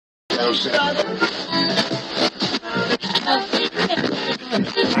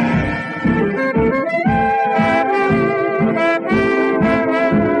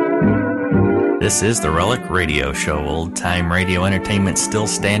This is the Relic Radio Show, old-time radio entertainment still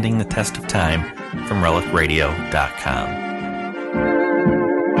standing the test of time, from relicradio.com.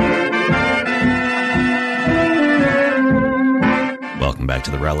 Welcome back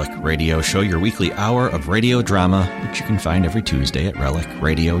to the Relic Radio Show, your weekly hour of radio drama, which you can find every Tuesday at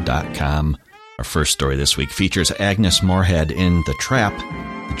relicradio.com. Our first story this week features Agnes Moorehead in The Trap,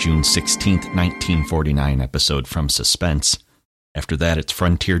 the June 16th, 1949 episode from Suspense. After that, it's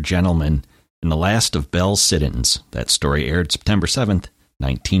Frontier Gentleman in The Last of Bell's Sit-ins. That story aired September 7th,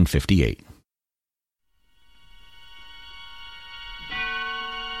 1958.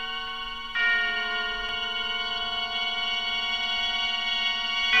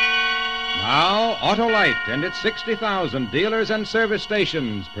 Now, Autolite and its 60,000 dealers and service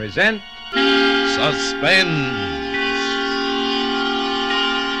stations present Suspense.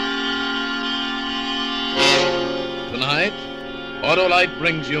 Tonight, Autolite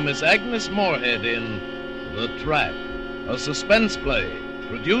brings you Miss Agnes Moorehead in The Trap, a suspense play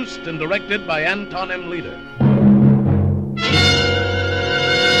produced and directed by Anton M. Leader.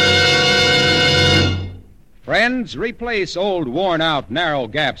 Friends, replace old, worn-out,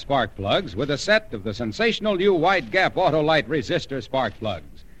 narrow-gap spark plugs with a set of the sensational new wide-gap Autolite resistor spark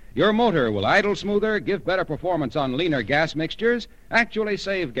plugs. Your motor will idle smoother, give better performance on leaner gas mixtures, actually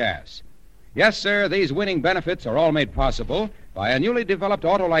save gas. Yes, sir, these winning benefits are all made possible by a newly developed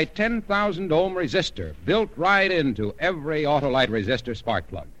Autolite 10,000-ohm resistor built right into every Autolite resistor spark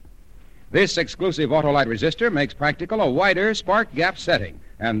plug. This exclusive Autolite resistor makes practical a wider spark gap setting,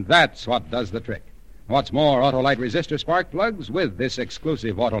 and that's what does the trick. What's more, Autolite resistor spark plugs with this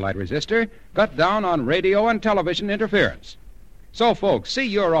exclusive Autolite resistor cut down on radio and television interference. So, folks, see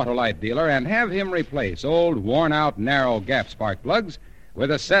your Autolite dealer and have him replace old, worn-out, narrow-gap spark plugs with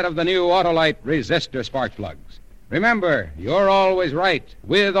a set of the new Autolite resistor spark plugs. Remember, you're always right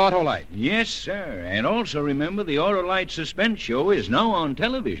with Autolite. Yes, sir. And also remember the Autolite Suspense Show is now on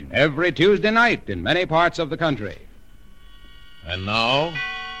television. Every Tuesday night in many parts of the country. And now,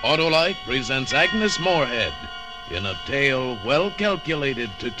 Autolite presents Agnes Moorehead in a tale well calculated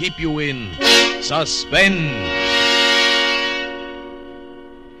to keep you in suspense.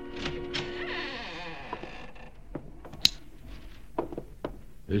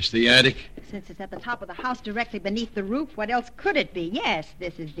 This the attic? Since it's at the top of the house directly beneath the roof, what else could it be? Yes,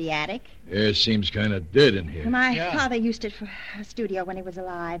 this is the attic. Air seems kind of dead in here. My father used it for a studio when he was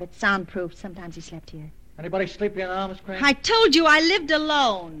alive. It's soundproof. Sometimes he slept here. Anybody sleeping in the Miss Crane? I told you I lived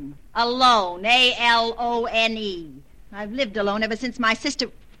alone. Alone. A-L-O-N-E. I've lived alone ever since my sister...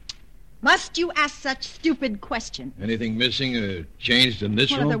 Must you ask such stupid questions? Anything missing or changed in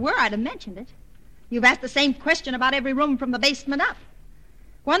this room? Well, if there were, I'd have mentioned it. You've asked the same question about every room from the basement up.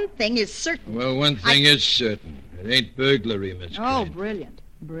 One thing is certain. Well, one thing is certain. It ain't burglary, Miss Crane. Oh, brilliant.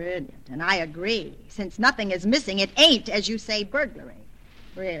 Brilliant. And I agree. Since nothing is missing, it ain't, as you say, burglary.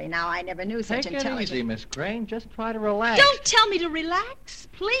 Really, now, I never knew such intelligence. Take it easy, Miss Crane. Just try to relax. Don't tell me to relax,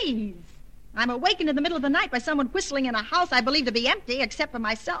 please. I'm awakened in the middle of the night by someone whistling in a house I believe to be empty, except for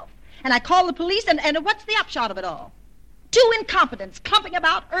myself. And I call the police, and what's the upshot of it all? Two incompetents clumping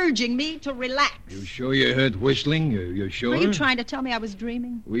about, urging me to relax. You sure you heard whistling? You're sure? Are you trying to tell me I was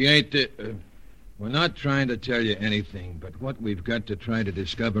dreaming? We ain't... we're not trying to tell you anything, but what we've got to try to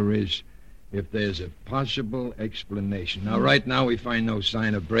discover is if there's a possible explanation. Now, right now, we find no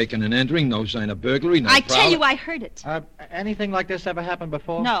sign of breaking and entering, no sign of burglary, no I tell you, I heard it. Anything like this ever happened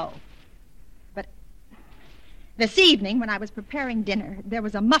before? No. But this evening, when I was preparing dinner, there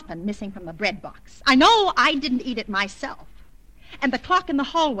was a muffin missing from the bread box. I know I didn't eat it myself. And the clock in the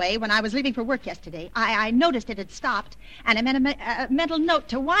hallway, when I was leaving for work yesterday, I noticed it had stopped, and I made a mental note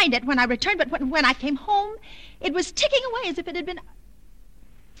to wind it when I returned, but when I came home, it was ticking away as if it had been...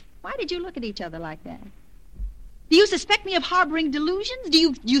 Why did you look at each other like that? Do you suspect me of harboring delusions?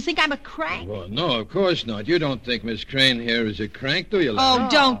 Do you think I'm a crank? Well, no, of course not. You don't think Miss Crane here is a crank, do you, Larry? Oh,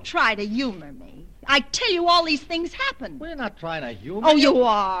 don't try to humor me. I tell you, all these things happen. We're not trying to humor you.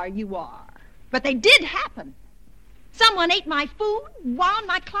 Oh, you are. But they did happen. Someone ate my food, wound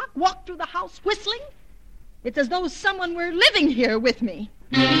my clock, walked through the house whistling. It's as though someone were living here with me.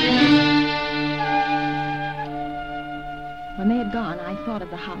 When they had gone, I thought of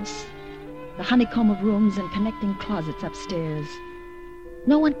the house, the honeycomb of rooms and connecting closets upstairs.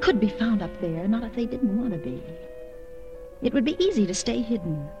 No one could be found up there, not if they didn't want to be. It would be easy to stay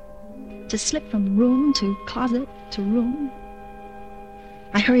hidden, to slip from room to closet to room.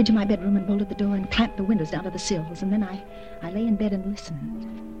 I hurried to my bedroom and bolted the door and clamped the windows down to the sills, and then I lay in bed and listened.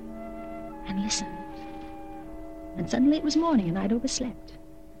 and listened. And suddenly it was morning and I'd overslept.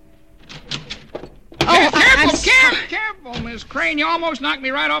 Careful, Miss Crane. You almost knocked me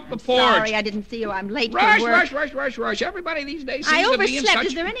right off the porch. Sorry, I didn't see you. I'm late for work. Rush. Everybody these days seems I to be in overslept. such...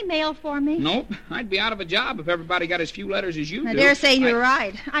 Is there any mail for me? Nope. I'd be out of a job if everybody got as few letters as you do. I dare say you're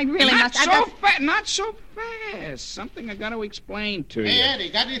right. I really must. Not so fast. Something I got to explain to you. Hey, Eddie,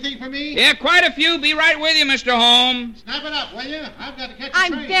 got anything for me? Yeah, quite a few. Be right with you, Mr. Holmes. Snap it up, will you? I've got to catch a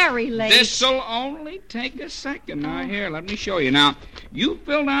I'm train. very late. This'll only take a second. Now, here, let me show you. Now, you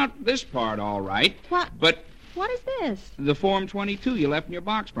filled out this part all right. What? But What is this? the Form 22 you left in your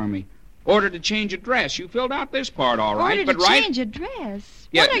box for me. Order to change address. You filled out this part all right. Order but to change address?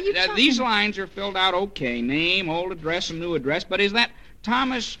 Yeah, What are you talking these lines are filled out okay. Name, old address, and new address. But is that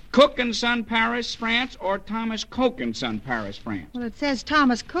Thomas Cook and Son, Paris, France, or Thomas Coke and Son, Paris, France? Well, it says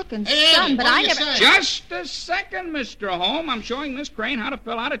Thomas Cook and Hey, Son, Eddie, but what I do you never... say? Just a second, Mr. Holmes. I'm showing Miss Crane how to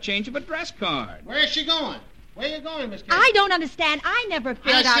fill out a change of address card. Where's she going? Where you going, Miss Crane? I don't understand. I never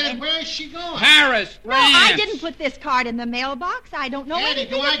filled out... I said, where's she going? Paris, No, France. I didn't put this card in the mailbox. I don't know Eddie,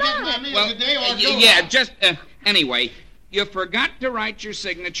 anything do I about get my it. meal Well, today or do yeah, I? just... anyway, you forgot to write your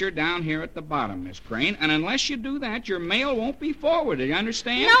signature down here at the bottom, Miss Crane, and unless you do that, your mail won't be forwarded. You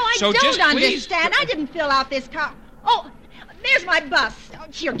understand? No, I So don't just please- understand. I didn't fill out this card. Oh, there's my bus. Oh,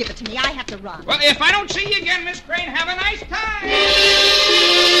 here, give it to me. I have to run. Well, if I don't see you again, Miss Crane, have a nice time.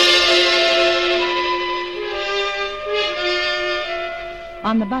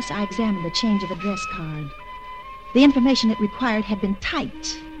 On the bus, I examined the change of address card. The information it required had been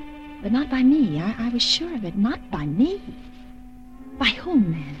typed, but not by me. I was sure of it. Not by me. By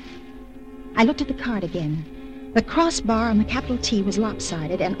whom, then? I looked at the card again. The crossbar on the capital T was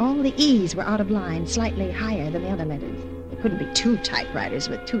lopsided, and all the E's were out of line, slightly higher than the other letters. There couldn't be two typewriters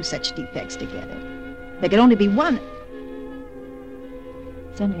with two such defects together. There could only be one.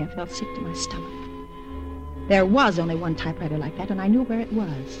 Suddenly, I felt sick to my stomach. There was only one typewriter like that, and I knew where it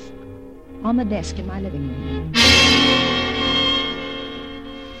was. On the desk in my living room.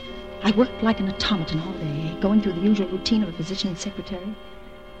 I worked like an automaton all day, going through the usual routine of a physician and secretary.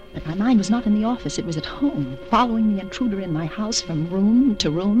 But my mind was not in the office. It was at home, following the intruder in my house from room to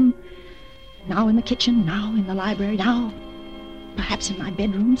room. Now in the kitchen, now in the library, now perhaps in my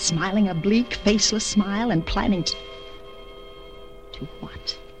bedroom, smiling a bleak, faceless smile and planning to... To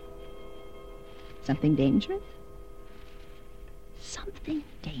what? Something dangerous? Something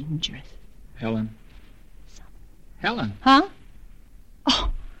dangerous. Helen. Helen. Huh?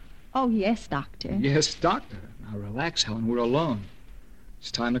 Oh, yes, Doctor. Yes, Doctor. Now relax, Helen. We're alone.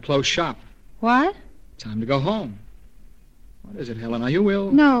 It's time to close shop. What? Time to go home. What is it, Helen? Are you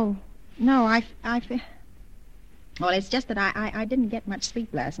ill? No, I well, it's just that I didn't get much sleep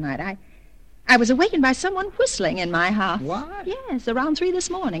last night. I was awakened by someone whistling in my house. What? Yes, around 3 this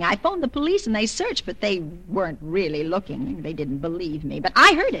morning. I phoned the police and they searched, but they weren't really looking. They didn't believe me. But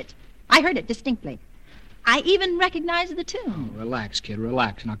I heard it. I heard it distinctly. I even recognized the tune. Oh, relax, kid.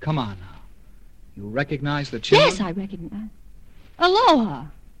 Relax. Now, come on now. You recognize the tune? Yes, I recognize. Aloha.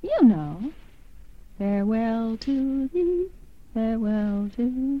 You know. Farewell to thee, farewell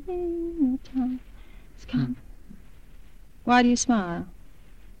to thee, the time has come. Why do you smile?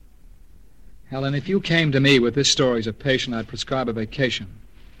 Helen, if you came to me with this story as a patient, I'd prescribe a vacation.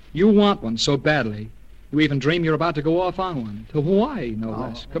 You want one so badly, you even dream you're about to go off on one. To Hawaii, no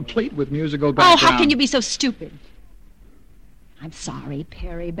less. Complete with musical background. Oh, how can you be so stupid? I'm sorry,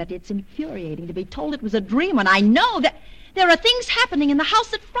 Perry, but it's infuriating to be told it was a dream when I know that there are things happening in the house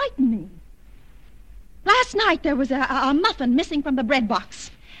that frighten me. Last night there was a muffin missing from the bread box.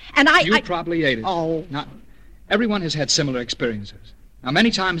 And You probably ate it. Oh. Now, everyone has had similar experiences. Now,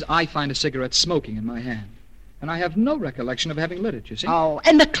 many times I find a cigarette smoking in my hand, and I have no recollection of having lit it, you see. Oh,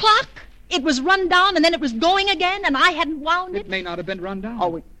 and the clock? It was run down, and then it was going again, and I hadn't wound It it. may not have been run down.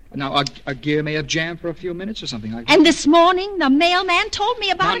 Oh, Now, a gear may have jammed for a few minutes or something like that. and this morning, the mailman told me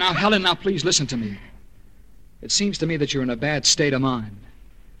about Now, it. Helen, now, please listen to me. It seems to me that you're in a bad state of mind.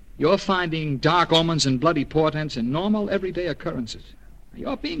 You're finding dark omens and bloody portents in normal, everyday occurrences.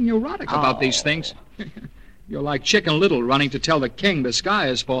 You're being neurotic about these things. You're like Chicken Little running to tell the king the sky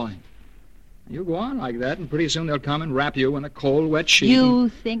is falling. You go on like that, and pretty soon they'll come and wrap you in a cold, wet sheet. You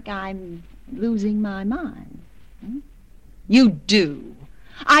think I'm losing my mind? Hmm? You do.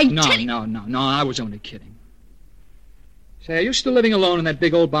 No, I was only kidding. Say, are you still living alone in that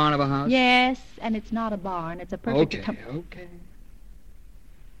big old barn of a house? Yes, and it's not a barn. It's a perfect... Okay.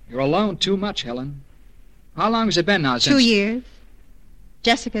 You're alone too much, Helen. How long has it been now since... 2 years.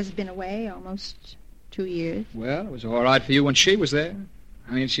 Jessica's been away almost 2 years. Well, it was all right for you when she was there.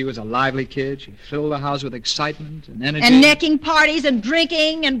 I mean, she was a lively kid. She filled the house with excitement and energy. And necking parties and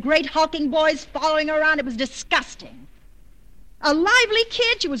drinking and great hulking boys following her around. It was disgusting. A lively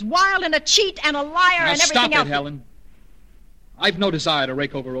kid. She was wild and a cheat and a liar Now, and everything stop else. it, Helen. I've no desire to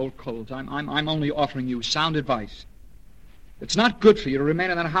rake over old coals. I'm only offering you sound advice. It's not good for you to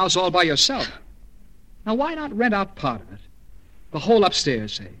remain in that house all by yourself. Now, why not rent out part of it? The whole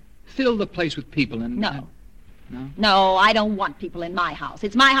upstairs, say. Fill the place with people and... No. No? No, I don't want people in my house.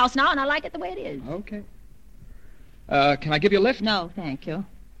 It's my house now, and I like it the way it is. Okay. Can I give you a lift? No, thank you.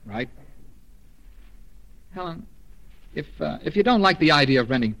 Right. Helen, if you don't like the idea of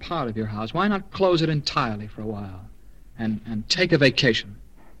renting part of your house, why not close it entirely for a while and take a vacation?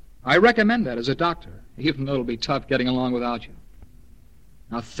 I recommend that as a doctor, even though it'll be tough getting along without you.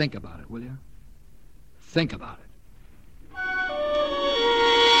 Now think about it, will you? Think about it.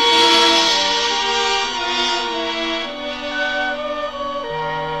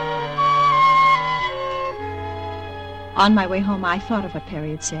 On my way home, I thought of what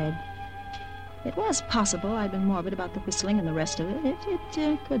Perry had said. It was possible I'd been morbid about the whistling and the rest of it.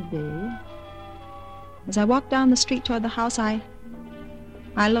 It could be. As I walked down the street toward the house, I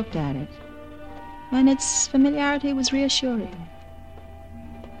looked at it, and its familiarity was reassuring.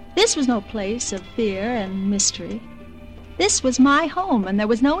 This was no place of fear and mystery. This was my home, and there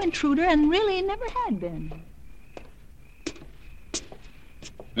was no intruder, and really never had been.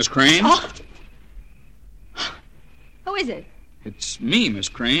 Miss Crane? Oh! Who is it? It's me, Miss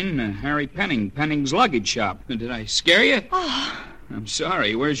Crane, Harry Penning, Penning's luggage shop. Did I scare you? Oh, I'm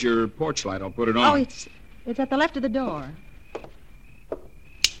sorry. Where's your porch light? I'll put it on. it's at the left of the door.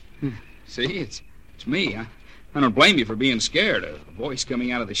 See, it's me. I don't blame you for being scared. A voice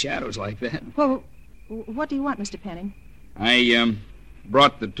coming out of the shadows like that. Well, what do you want, Mr. Penning? I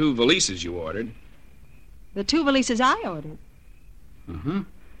brought the 2 valises you ordered. The 2 valises I ordered. Uh-huh.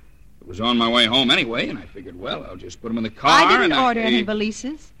 It was on my way home anyway, and I figured, well, I'll just put them in the car. I didn't and order any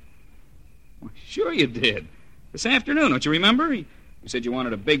valises. Well, sure you did. This afternoon, don't you remember? You said you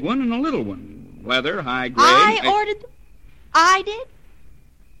wanted a big one and a little one. Leather, high grade. I ordered them? I did?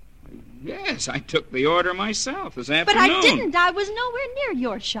 Yes, I took the order myself this But afternoon. I didn't. I was nowhere near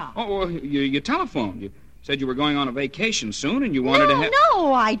your shop. Oh, well, you telephoned. You said you were going on a vacation soon, and you wanted to have...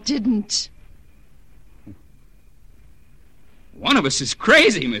 No, I didn't. One of us is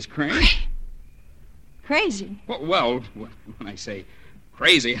crazy, Miss Crane. Crazy? Well, when I say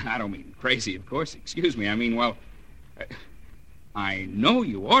crazy, I don't mean crazy, of course. Excuse me. I mean, well, I know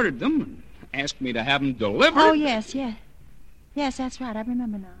you ordered them and asked me to have them delivered. Oh, yes. Yes, that's right. I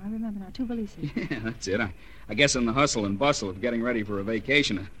remember now. 2 valises. Yeah, that's it. I guess in the hustle and bustle of getting ready for a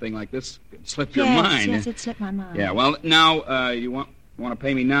vacation, a thing like this could slip your mind. Yes, it slipped my mind. Yeah, well, now, you want to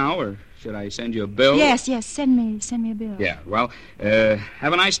pay me now, or should I send you a bill? Yes, send me a bill. Yeah, well,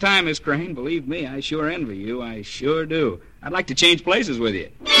 have a nice time, Miss Crane. Believe me, I sure envy you. I sure do. I'd like to change places with you.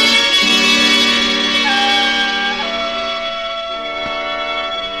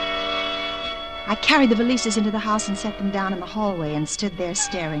 I carried the valises into the house and set them down in the hallway and stood there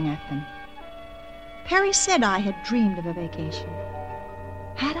staring at them. Perry said I had dreamed of a vacation.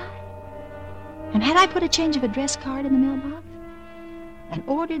 Had I? And had I put a change of address card in the mailbox? And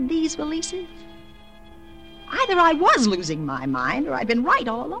ordered these valises? Either I was losing my mind or I'd been right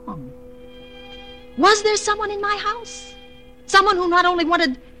all along. Was there someone in my house? Someone who not only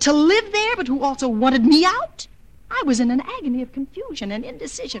wanted to live there, but who also wanted me out? I was in an agony of confusion and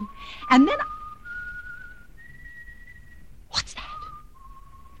indecision. And then What's that?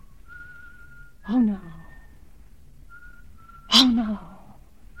 Oh, no. Oh, no.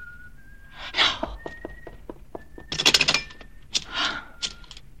 No.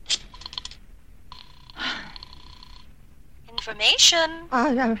 Information.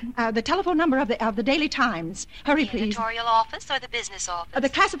 The telephone number of the Daily Times. Hurry, The please. editorial office or the business office? The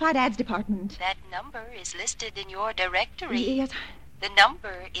classified ads department. That number is listed in your directory. Yes. The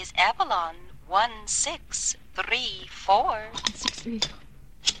number is Avalon 1634. 634.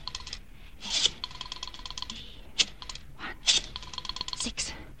 1,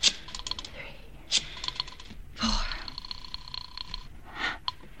 6, 3, 4.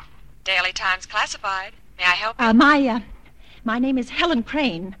 Daily Times classified. May I help you? My name is Helen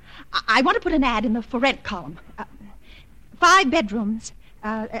Crane. I want to put an ad in the for rent column. 5 bedrooms,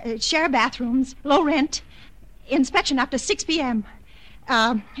 share bathrooms, low rent, inspection after 6 p.m.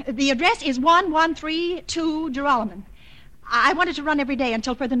 The address is 1132 Gerolman. I want it to run every day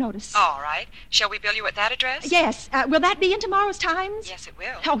until further notice. All right. Shall we bill you at that address? Yes. Will that be in tomorrow's Times? Yes, it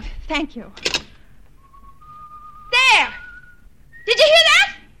will. Oh, thank you. There! Did you hear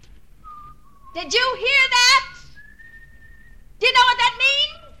that? Did you hear that? Do you know what that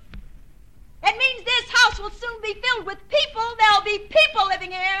means? It means this house will soon be filled with people. There'll be people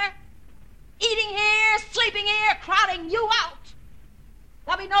living here, eating here, sleeping here, crowding you out.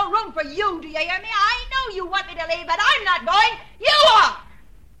 There'll be no room for you, do you hear me? I know you want me to leave, but I'm not going. You are!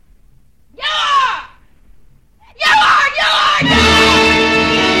 You are! You are! You are!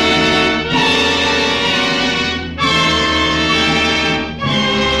 You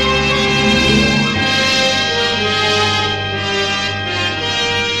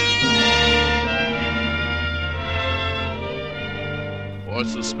For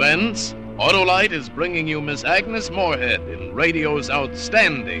Suspense, Autolite is bringing you Miss Agnes Moorehead in radio's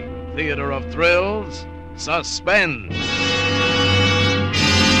outstanding theater of thrills, Suspense.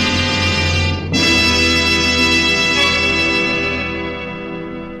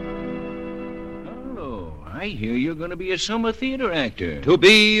 Oh, I hear you're going to be a summer theater actor. To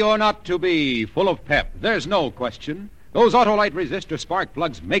be or not to be, full of pep, there's no question. Those Autolite resistor spark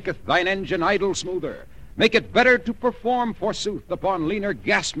plugs maketh thine engine idle smoother. Make it better to perform, forsooth, upon leaner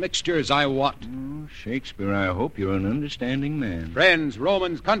gas mixtures I wot. Oh, Shakespeare, I hope you're an understanding man. Friends,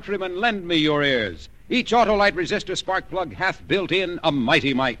 Romans, countrymen, lend me your ears. Each Autolite resistor spark plug hath built in a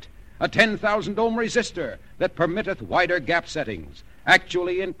mighty might, a 10,000 ohm resistor that permitteth wider gap settings,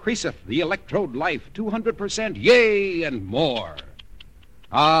 actually increaseth the electrode life 200%, yea, and more.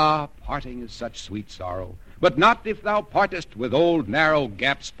 Ah, parting is such sweet sorrow, but not if thou partest with old narrow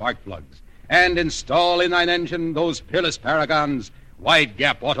gap spark plugs, and install in thine engine those peerless paragons,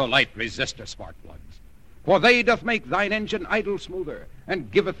 wide-gap Autolite resistor spark plugs. For they doth make thine engine idle smoother,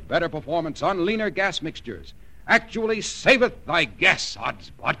 and giveth better performance on leaner gas mixtures, actually saveth thy gas,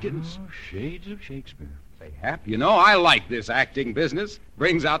 odds bodkins. Oh, shades of Shakespeare. Say, Hap, you know, I like this acting business.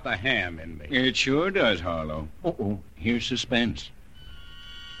 Brings out the ham in me. It sure does, Harlow. Uh-oh, here's Suspense.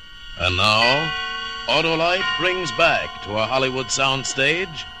 And now, Autolite brings back to a Hollywood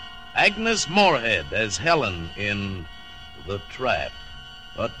soundstage Agnes Moorehead as Helen in The Trap,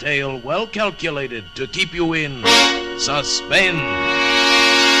 a tale well calculated to keep you in suspense.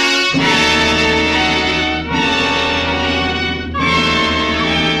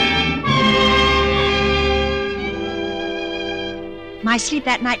 My sleep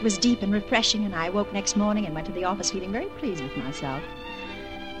that night was deep and refreshing, and I awoke next morning and went to the office feeling very pleased with myself.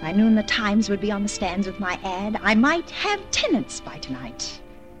 By noon, the Times would be on the stands with my ad. I might have tenants by tonight.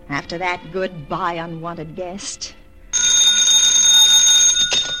 After that, goodbye, unwanted guest.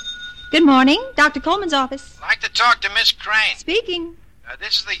 Good morning. Dr. Coleman's office. I'd like to talk to Miss Crane. Speaking.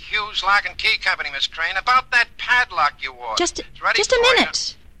 This is the Hughes Lock and Key Company, Miss Crane. About that padlock you ordered. Just It's ready a for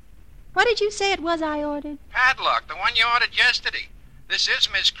minute. What did you say it was I ordered? Padlock, the one you ordered yesterday. This is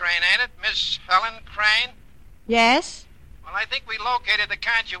Miss Crane, ain't it? Miss Helen Crane? Yes. Well, I think we located the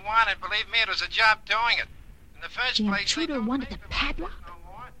kind you wanted. Believe me, it was a job doing it. In the first The place, they intruder don't wanted make the them padlock? no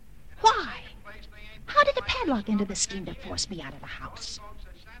more. In the Why? second place, they ain't How did the like padlock you enter the want. scheme to force me out of the house? Folks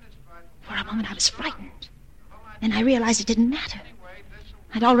are satisfied with For a moment, I was what you frightened. Then I realized it didn't matter. Anyway, this'll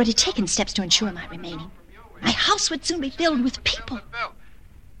I'd already taken steps to ensure my remaining. My house would soon be filled with people. the bill.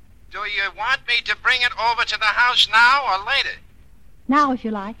 Do you want me to bring it over to the house now or later? Now, if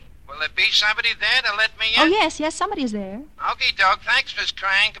you like. Will there be somebody there to let me in? Oh, yes, somebody is there. Okie doke. Thanks, Miss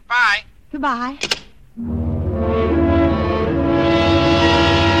Crane. Goodbye. Goodbye.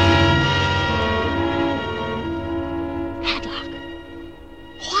 Padlock.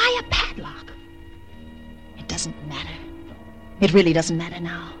 Why a padlock? It doesn't matter. It really doesn't matter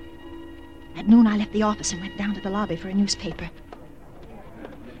now. At noon, I left the office and went down to the lobby for a newspaper.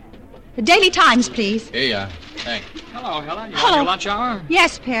 The Daily Times, please. Here you are. Thanks. Hello, Helen. You Hello. on your lunch hour?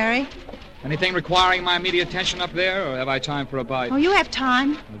 Yes, Perry. Anything requiring my immediate attention up there, or have I time for a bite? Oh, you have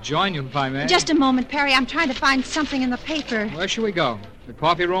time. I'll join you if I may. Just a moment, Perry. I'm trying to find something in the paper. Where should we go? The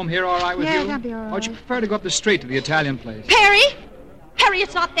coffee room here all right with Yeah, you? that'd be all Or would you right. prefer to go up the street to the Italian place? Perry? Perry,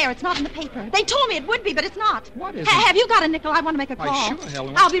 it's not there. It's not in the paper. They told me it would be, but it's not. What is Have you got a nickel? I want to make a Why, call. sure,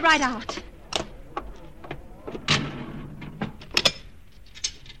 Helen. I'll be right out.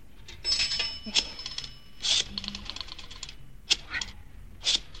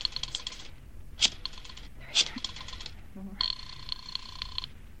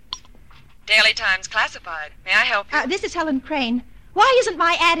 Daily Times Classified. May I help you? This is Helen Crane. Why isn't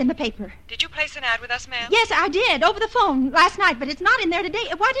my ad in the paper? Did you place an ad with us, ma'am? Yes, I did, over the phone last night, but it's not in there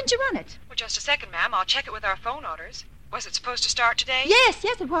today. Why didn't you run it? Well, just a second, ma'am. I'll check it with our phone orders. Was it supposed to start today? Yes,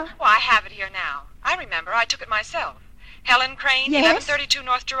 it was. Well, I have it here now. I remember. I took it myself. Helen Crane, Yes? 1132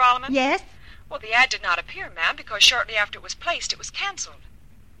 North Geralman. Yes? Well, the ad did not appear, ma'am, because shortly after it was placed, it was canceled.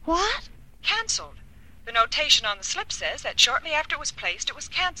 What? Canceled. The notation on the slip says that shortly after it was placed, it was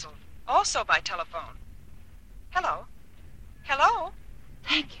canceled. Also by telephone. Hello? Hello?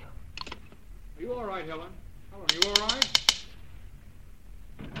 Thank you. Are you all right, Helen? Helen, are you all right?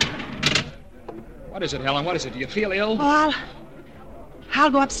 What is it, Helen? What is it? Do you feel ill? Oh, I'll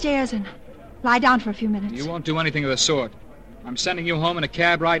go upstairs and lie down for a few minutes. You won't do anything of the sort. I'm sending you home in a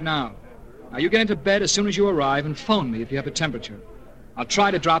cab right now. Now, you get into bed as soon as you arrive and phone me if you have a temperature. I'll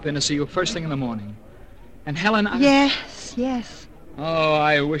try to drop in to see you first thing in the morning. And, Helen, Yes. Oh,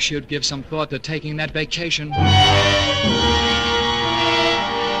 I wish you'd give some thought to taking that vacation.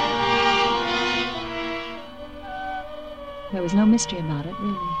 There was no mystery about it,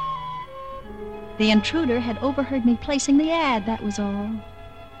 really. The intruder had overheard me placing the ad, that was all.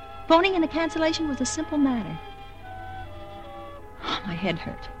 Phoning in a cancellation was a simple matter. My head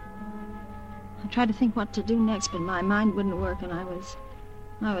hurt. I tried to think what to do next, but my mind wouldn't work, and I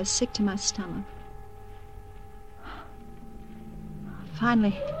was sick to my stomach.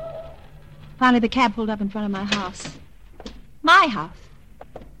 Finally, the cab pulled up in front of my house. My house.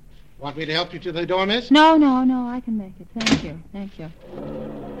 Want me to help you to the door, miss? No, I can make it. Thank you.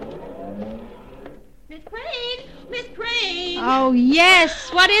 Miss Crane! Oh, yes.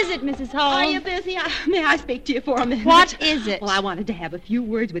 What is it, Mrs. Holmes? Are you busy? May I speak to you for a minute? What is it? Well, I wanted to have a few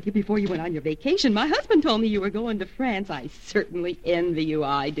words with you before you went on your vacation. My husband told me you were going to France. I certainly envy you,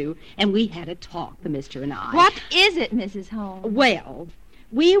 I do. And we had a talk, the mister and I. What is it, Mrs. Holmes? Well,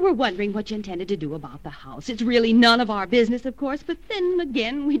 we were wondering what you intended to do about the house. It's really none of our business, of course, but then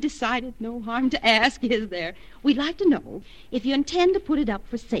again, we decided no harm to ask, is there? We'd like to know if you intend to put it up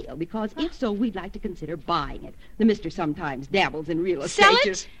for sale, because if so, we'd like to consider buying it. The mister sometimes dabbles in real estate. Sell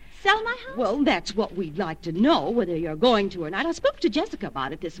it? Sell my house? Well, that's what we'd like to know, whether you're going to or not. I spoke to Jessica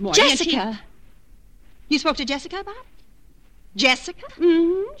about it this morning. Jessica? You spoke to Jessica about it? Jessica?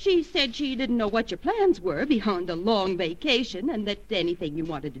 Mm-hmm. She said she didn't know what your plans were beyond a long vacation, and that anything you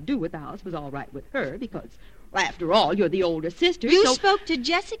wanted to do with the house was all right with her, because, well, after all, you're the older sister. You spoke to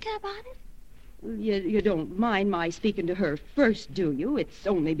Jessica about it? You don't mind my speaking to her first, do you? It's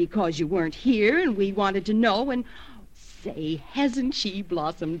only because you weren't here, and we wanted to know, and... Say, hasn't she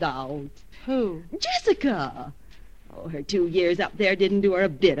blossomed out? Who? Jessica. Oh, her 2 years up there didn't do her a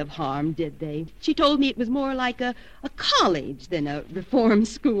bit of harm, did they? She told me it was more like a college than a reform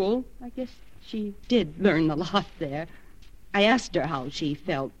school. I guess she did learn a lot there. I asked her how she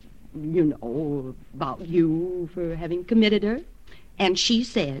felt, about you for having committed her. And she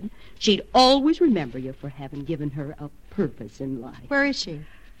said she'd always remember you for having given her a purpose in life. Where is she?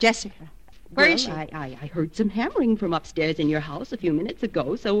 Jessica. Where is she? I heard some hammering from upstairs in your house a few minutes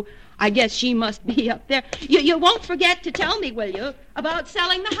ago, so I guess she must be up there. You won't forget to tell me, will you, about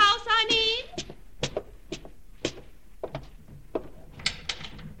selling the house, I mean?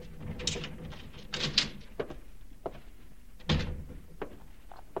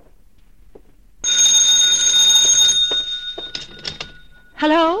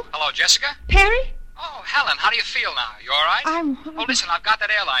 Hello? Hello, Jessica? Perry? Oh, Helen, how do you feel now? You all right? Oh, listen, I've got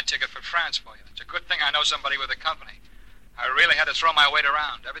that airline ticket for France for you. It's a good thing I know somebody with a company. I really had to throw my weight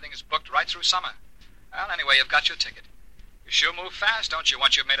around. Everything is booked right through summer. Well, anyway, you've got your ticket. You sure move fast, don't you,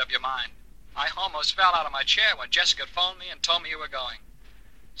 once you've made up your mind? I almost fell out of my chair when Jessica phoned me and told me you were going.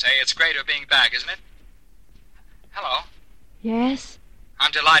 Say, it's great her being back, isn't it? Hello? Yes?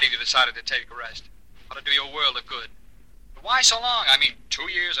 I'm delighted you decided to take a rest. Ought to do you a world of good. But why so long? I mean, 2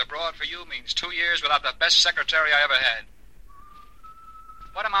 years abroad for you means 2 years without the best secretary I ever had.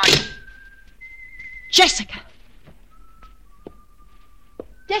 What am I... Jessica!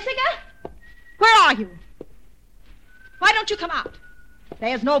 Jessica? Where are you? Why don't you come out?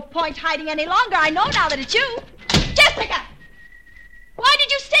 There's no point hiding any longer. I know now that it's you. Jessica! Why did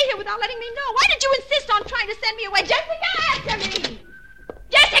you stay here without letting me know? Why did you insist on trying to send me away? Jessica, answer me!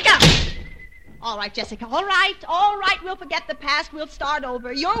 Jessica! All right, Jessica, all right. We'll forget the past. We'll start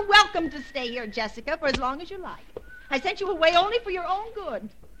over. You're welcome to stay here, Jessica, for as long as you like. I sent you away only for your own good.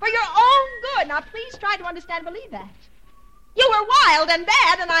 For your own good. Now, please try to understand and believe that. You were wild and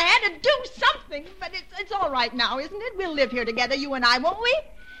bad, and I had to do something. But it's all right now, isn't it? We'll live here together, you and I, won't we?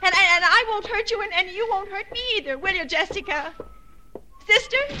 And I won't hurt you, and you won't hurt me either, will you, Jessica?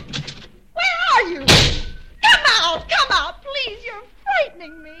 Sister? Where are you? Come out, please. You're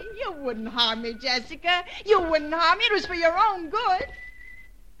frightening me. You wouldn't harm me, Jessica. You wouldn't harm me. It was for your own good.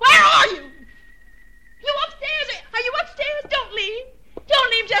 Where are you? You upstairs? Are you upstairs? Don't leave.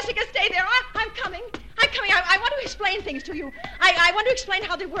 Don't leave, Jessica. Stay there. I'm coming. I want to explain things to you. I want to explain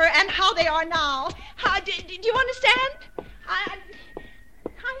how they were and how they are now. Do you understand? I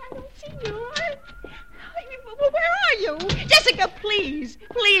don't see you. Where are you? Jessica, please.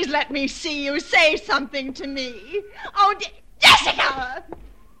 Please let me see you. Say something to me. Oh, Jessica!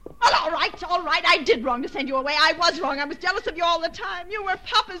 Well, all right. I did wrong to send you away. I was wrong. I was jealous of you all the time. You were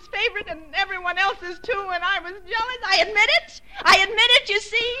Papa's favorite and everyone else's, too, and I was jealous. I admit it, you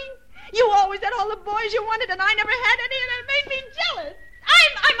see. You always had all the boys you wanted, and I never had any, and it made me jealous.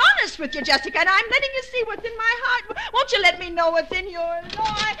 I'm honest with you, Jessica, and I'm letting you see what's in my heart. Won't you let me know what's in yours?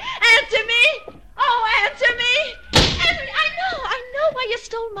 Oh, answer me. Oh, answer me. I know why you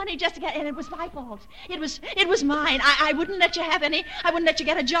stole money, Jessica, and it was my fault. It was mine. I wouldn't let you have any. I wouldn't let you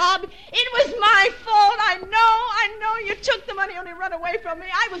get a job. It was my fault. I know. You took the money, only run away from me.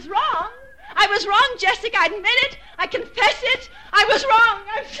 I was wrong, Jessica. I admit it. I confess it. I was wrong.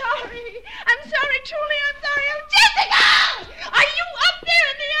 I'm sorry. Truly, I'm sorry. Oh, Jessica! Are you up there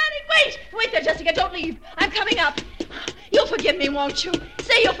in the attic? Wait there, Jessica. Don't leave. I'm coming up. You'll forgive me, won't you?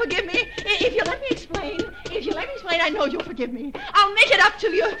 Say you'll forgive me. If you let me explain, I know you'll forgive me. I'll make it up to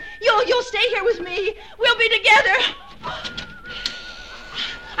you. You'll stay here with me. We'll be together.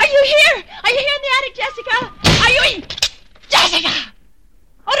 Are you here? Are you here in the attic, Jessica? Are you in? Jessica!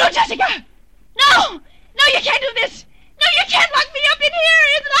 Oh, no, Jessica! No, you can't do this. No, you can't lock me up in here.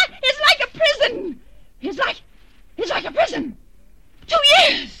 It's like a prison. It's like a prison. 2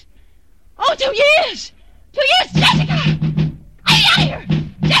 years. Oh, 2 years. 2 years, Jessica! Are you out of here?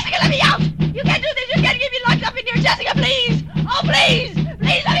 Jessica, let me out! You can't do this. You can't keep me locked up in here, Jessica, please! Oh, please!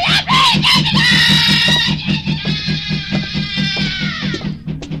 Please let me out, please, Jessica!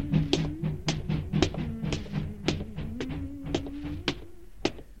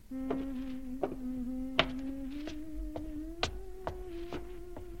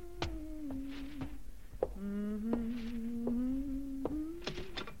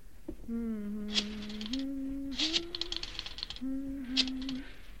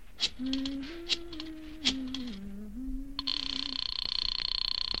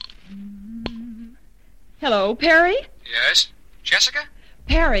 Hello, Perry? Yes? Jessica?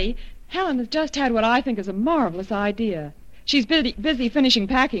 Perry, Helen has just had what I think is a marvelous idea. She's busy finishing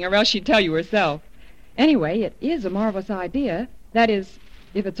packing, or else she'd tell you herself. Anyway, it is a marvelous idea. That is,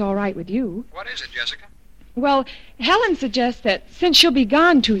 if it's all right with you. What is it, Jessica? Well, Helen suggests that since she'll be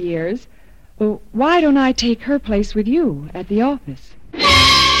gone 2 years, why don't I take her place with you at the office?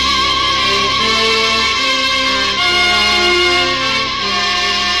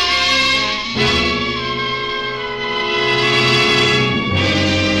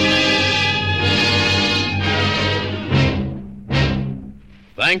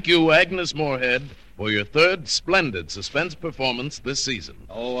 Thank you, Agnes Moorehead, for your third splendid suspense performance this season.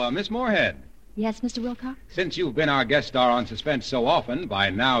 Oh, Miss Moorehead. Yes, Mr. Wilcox? Since you've been our guest star on Suspense so often, by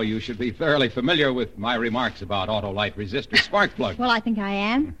now you should be thoroughly familiar with my remarks about Autolite resistor spark plugs. Well, I think I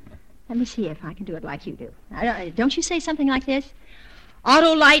am. Let me see if I can do it like you do. Don't you say something like this?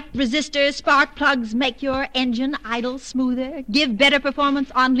 Autolite resistor spark plugs make your engine idle smoother, give better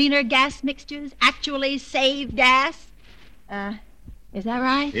performance on leaner gas mixtures, actually save gas. Is that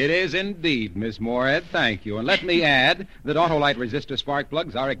right? It is indeed, Miss Moorehead. Thank you. And let me add that Autolite resistor spark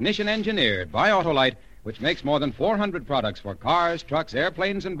plugs are ignition engineered by Autolite, which makes more than 400 products for cars, trucks,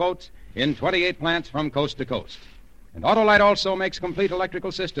 airplanes, and boats in 28 plants from coast to coast. And Autolite also makes complete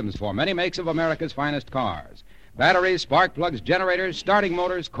electrical systems for many makes of America's finest cars. Batteries, spark plugs, generators, starting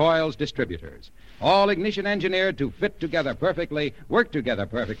motors, coils, distributors. All ignition engineered to fit together perfectly, work together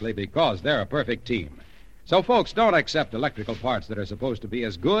perfectly because they're a perfect team. So, folks, don't accept electrical parts that are supposed to be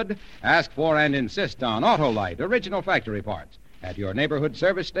as good. Ask for and insist on Autolite, original factory parts, at your neighborhood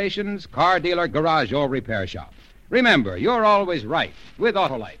service stations, car dealer, garage, or repair shop. Remember, you're always right with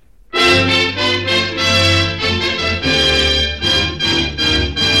Autolite.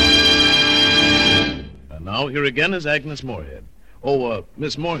 And now here again is Agnes Moorehead. Oh,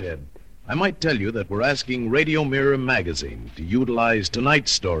 Miss Moorehead, I might tell you that we're asking Radio Mirror magazine to utilize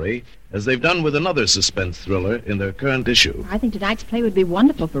tonight's story as they've done with another suspense thriller in their current issue. I think tonight's play would be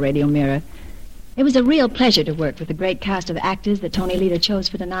wonderful for Radio Mirror. It was a real pleasure to work with the great cast of actors that Tony Leader chose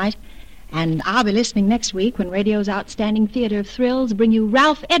for tonight. And I'll be listening next week when radio's outstanding theater of thrills bring you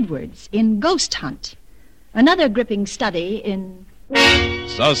Ralph Edwards in Ghost Hunt, another gripping study in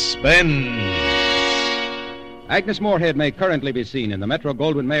Suspense. Agnes Moorehead may currently be seen in the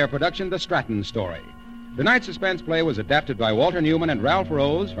Metro-Goldwyn-Mayer production, The Stratton Story. Tonight's suspense play was adapted by Walter Newman and Ralph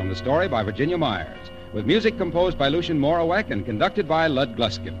Rose from the story by Virginia Myers, with music composed by Lucien Morawek and conducted by Lud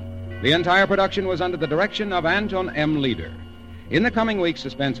Gluskin. The entire production was under the direction of Anton M. Leader. In the coming weeks,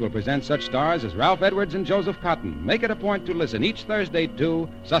 Suspense will present such stars as Ralph Edwards and Joseph Cotton. Make it a point to listen each Thursday to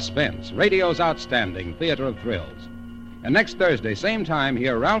Suspense, radio's outstanding theater of thrills. And next Thursday, same time,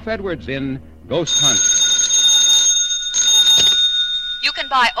 hear Ralph Edwards in Ghost Hunt. You can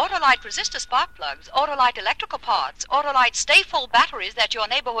buy Autolite resistor spark plugs, Autolite electrical parts, Autolite stay-full batteries at your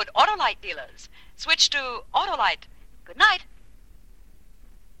neighborhood Autolite dealers. Switch to Autolite. Good night.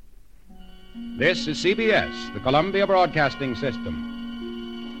 This is CBS, the Columbia Broadcasting System.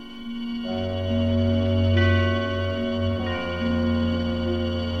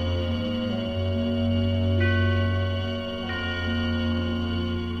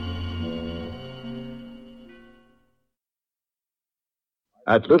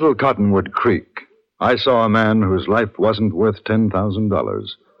 At Little Cottonwood Creek, I saw a man whose life wasn't worth $10,000.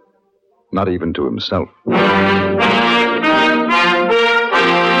 Not even to himself.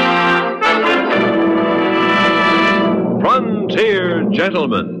 Frontier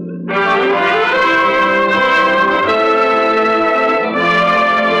Gentlemen.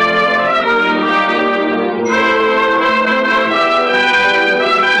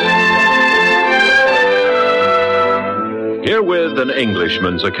 Herewith an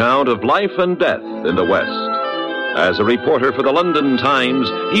Englishman's account of life and death in the West. As a reporter for the London Times,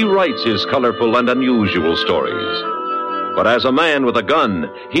 he writes his colorful and unusual stories. But as a man with a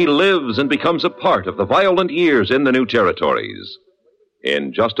gun, he lives and becomes a part of the violent years in the new territories.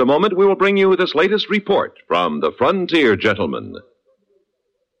 In just a moment, we will bring you this latest report from the Frontier Gentlemen.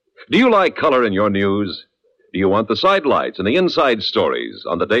 Do you like color in your news? Do you want the sidelights and the inside stories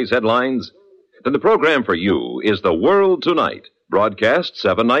on the day's headlines? Then the program for you is The World Tonight, broadcast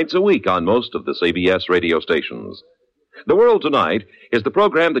 7 nights a week on most of the CBS radio stations. The World Tonight is the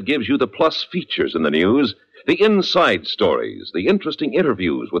program that gives you the plus features in the news, the inside stories, the interesting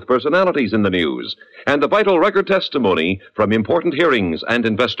interviews with personalities in the news, and the vital record testimony from important hearings and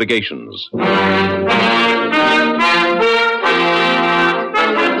investigations.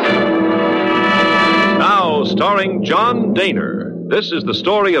 Now, starring John Daner, this is the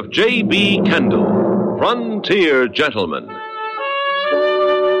story of J.B. Kendall, Frontier Gentleman.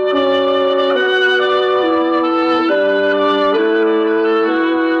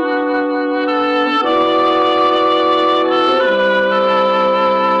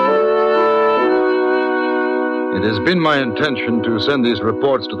 It has been my intention to send these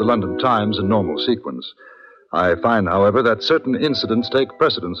reports to the London Times in normal sequence. I find, however, that certain incidents take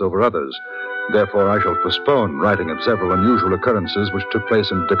precedence over others. Therefore, I shall postpone writing of several unusual occurrences which took place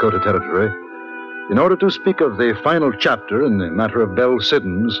in Dakota Territory in order to speak of the final chapter in the matter of Belle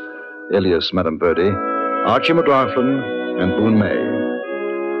Siddons, alias Madame Birdie, Archie McLaughlin, and Boone May.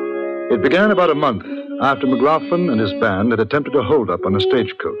 It began about a month after McLaughlin and his band had attempted a hold-up on a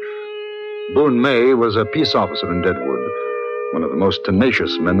stagecoach. Boone May was a peace officer in Deadwood, one of the most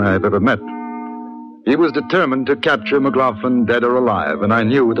tenacious men I have ever met. He was determined to capture McLaughlin dead or alive, and I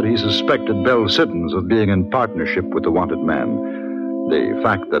knew that he suspected Belle Siddons of being in partnership with the wanted man. The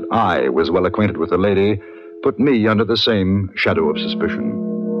fact that I was well acquainted with the lady put me under the same shadow of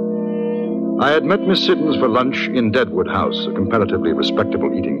suspicion. I had met Miss Siddons for lunch in Deadwood House, a comparatively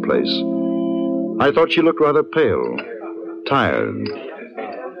respectable eating place. I thought she looked rather pale, tired.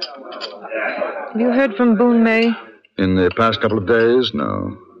 Have you heard from Boone May? In the past couple of days,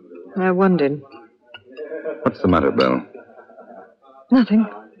 no. I wondered. What's the matter, Belle? Nothing.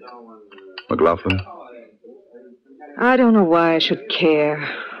 McLaughlin? I don't know why I should care.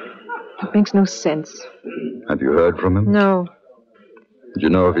 It makes no sense. Have you heard from him? No. Do you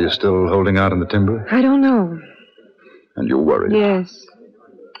know if he's still holding out in the timber? I don't know. And you're worried? Yes.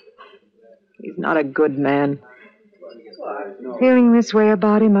 He's not a good man. Feeling this way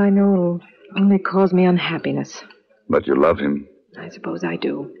about him, I know it'll only cause me unhappiness. But you love him? I suppose I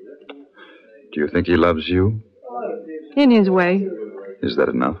do. Do you think he loves you? In his way. Is that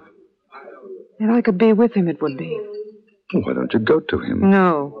enough? If I could be with him, it would be. Why don't you go to him?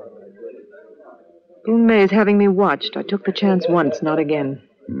 No. Boone May is having me watched. I took the chance once, not again.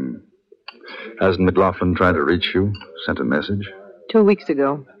 Hasn't McLaughlin tried to reach you? Sent a message? 2 weeks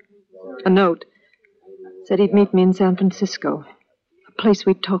ago. A note. Said he'd meet me in San Francisco. A place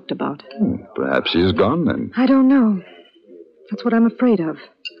we'd talked about. Perhaps he's gone, then. I don't know. That's what I'm afraid of.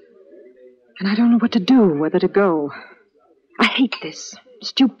 And I don't know what to do, whether to go. I hate this.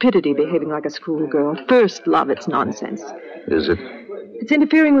 Stupidity, behaving like a schoolgirl. First love, it's nonsense. Is it? It's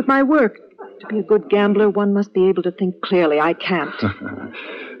interfering with my work. To be a good gambler, one must be able to think clearly. I can't.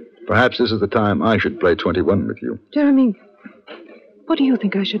 Perhaps this is the time I should play 21 with you. Jeremy, what do you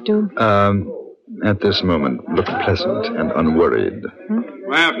think I should do? At this moment, look pleasant and unworried.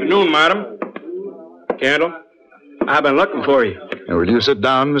 Good afternoon, madam. Candle, I've been looking for you. Will you sit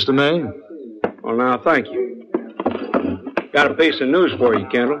down, Mr. May? Well, now, thank you. Got a piece of news for you,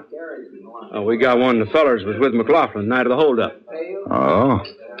 Kendall. We got one of the fellers was with McLaughlin night of the holdup. Oh,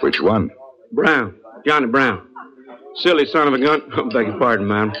 which one? Brown. Johnny Brown. Silly son of a gun. I beg your pardon,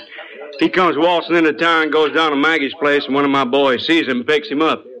 ma'am. He comes waltzing into town, goes down to Maggie's place, and one of my boys sees him and picks him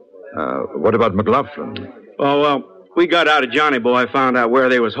up. What about McLaughlin? Oh, well, we got out of Johnny Boy, found out where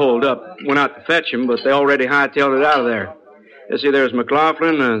they was holed up. Went out to fetch him, but they already hightailed it out of there. You see, there's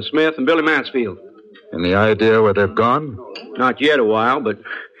McLaughlin, Smith, and Billy Mansfield. Any idea where they've gone? Not yet a while, but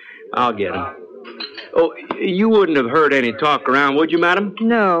I'll get them. Oh, you wouldn't have heard any talk around, would you, madam?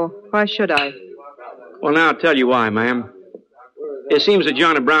 No. Why should I? Well, now I'll tell you why, ma'am. It seems that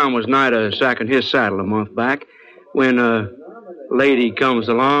Johnny Brown was nigh to sacking his saddle a month back when a lady comes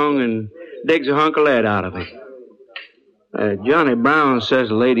along and digs a hunk of lead out of him. Johnny Brown says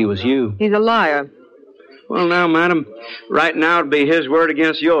the lady was you. He's a liar. Well, now, madam, right now it'd be his word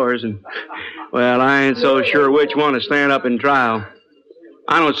against yours, and, well, I ain't so sure which one to stand up in trial.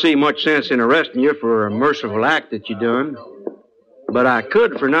 I don't see much sense in arresting you for a merciful act that you done. But I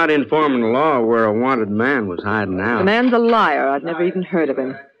could for not informing the law where a wanted man was hiding out. The man's a liar. I'd never even heard of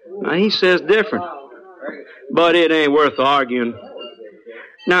him. Now, he says different. But it ain't worth arguing.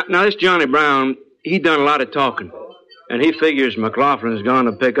 Now, this Johnny Brown, he done a lot of talking. And he figures McLaughlin's going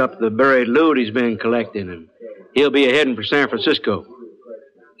to pick up the buried loot he's been collecting, and he'll be heading for San Francisco.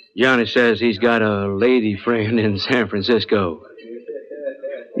 Johnny says he's got a lady friend in San Francisco.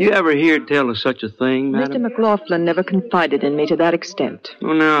 You ever hear tell of such a thing, madam? Mr. McLaughlin never confided in me to that extent.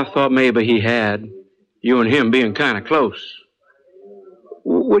 Well, now, I thought maybe he had. You and him being kind of close.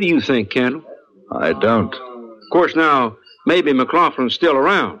 What do you think, Kendall? I don't. Of course, now, maybe McLaughlin's still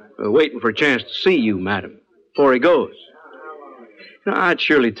around, waiting for a chance to see you, madam, before he goes. Now, I'd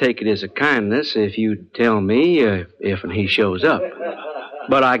surely take it as a kindness if you'd tell me if and he shows up.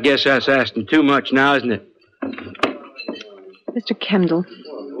 But I guess that's asking too much now, isn't it? Mr. Kendall,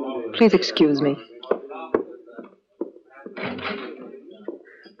 please excuse me.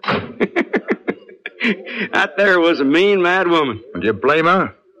 That there was a mean, mad woman. Do you blame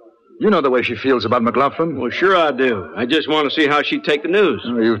her? You know the way she feels about McLaughlin. Well, sure I do. I just want to see how she'd take the news.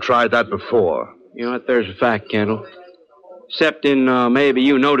 Oh, you've tried that before. You know what? There's a fact, Kendall. Except in maybe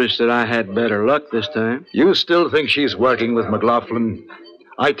you noticed that I had better luck this time. You still think she's working with McLaughlin?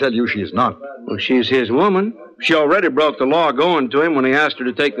 I tell you she's not. Well, she's his woman. She already broke the law going to him when he asked her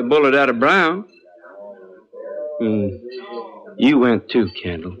to take the bullet out of Brown. You went too,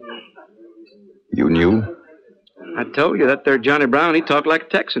 Kendall. You knew? I told you that there Johnny Brown, he talked like a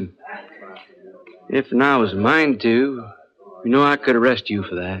Texan. If I was mine to, you know I could arrest you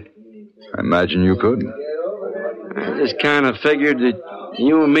for that. I imagine you could. I just kind of figured that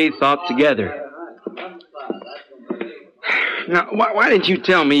you and me thought together. Now, why didn't you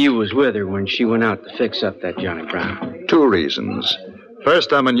tell me you was with her when she went out to fix up that Johnny Brown? 2 reasons.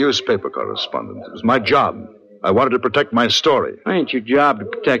 First, I'm a newspaper correspondent. It was my job. I wanted to protect my story. Ain't your job to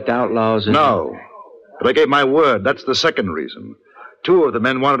protect outlaws? No. But I gave my word. That's the second reason. 2 of the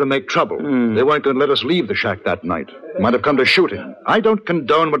men wanted to make trouble. They weren't going to let us leave the shack that night. Might have come to shooting. I don't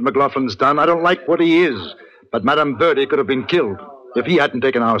condone what McLaughlin's done. I don't like what he is. But Madame Birdie could have been killed if he hadn't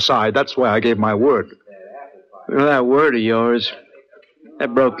taken our side. That's why I gave my word. Well, that word of yours,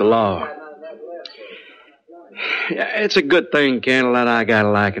 that broke the law. It's a good thing, Kendall, that I got a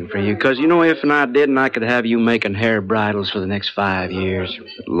liking for you. Because, you know, if I didn't, I could have you making hair bridles for the next 5 years.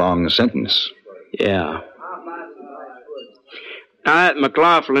 Long sentence. Yeah. Now, that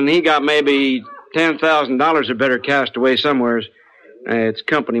McLaughlin, he got maybe $10,000 or better cast away somewheres. It's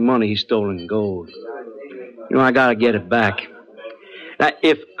company money he stole in gold. You know, I got to get it back. Now,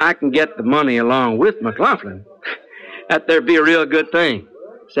 if I can get the money along with McLaughlin, that there'd be a real good thing.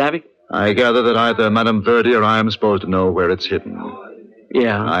 Savvy? I gather that either Madame Verdi or I am supposed to know where it's hidden.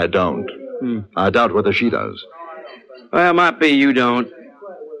 Yeah. I don't. I doubt whether she does. Well, it might be you don't.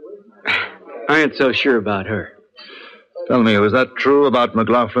 I ain't so sure about her. Tell me, was that true about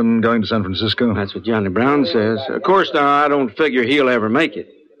McLaughlin going to San Francisco? That's what Johnny Brown says. Of course, now, I don't figure he'll ever make it.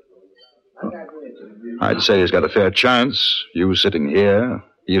 I'd say he's got a fair chance. You sitting here,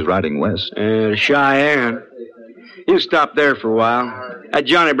 he's riding west. Cheyenne. You stop there for a while. That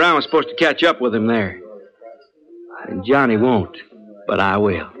Johnny Brown was supposed to catch up with him there. And Johnny won't, but I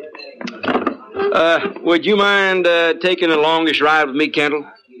will. Would you mind taking the longest ride with me, Kendall?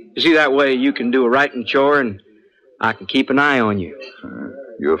 You see, that way you can do a writing chore and I can keep an eye on you.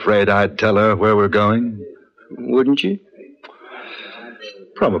 You afraid I'd tell her where we're going? Wouldn't you?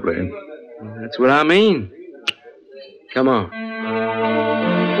 Probably. That's what I mean. Come on.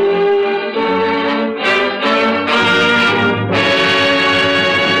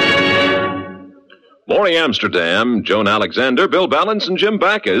 Maury Amsterdam, Joan Alexander, Bill Balance, and Jim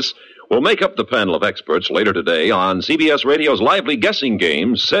Backus will make up the panel of experts later today on CBS Radio's lively guessing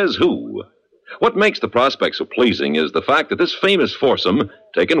game, Says Who. What makes the prospect so pleasing is the fact that this famous foursome,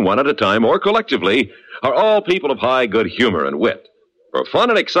 taken one at a time or collectively, are all people of high good humor and wit. For fun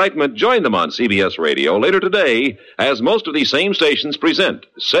and excitement, join them on CBS Radio later today as most of these same stations present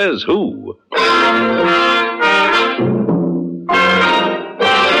Says Who.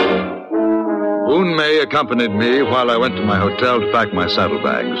 Boone May accompanied me while I went to my hotel to pack my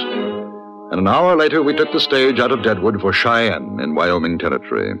saddlebags. And an hour later, we took the stage out of Deadwood for Cheyenne in Wyoming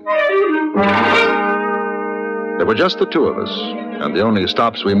Territory. There were just the two of us, and the only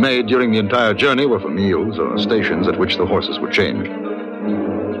stops we made during the entire journey were for meals or stations at which the horses were changed.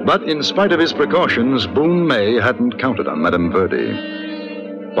 But in spite of his precautions, Boone May hadn't counted on Madame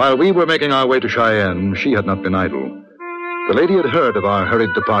Verdi. While we were making our way to Cheyenne, she had not been idle. The lady had heard of our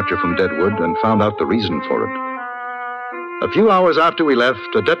hurried departure from Deadwood and found out the reason for it. A few hours after we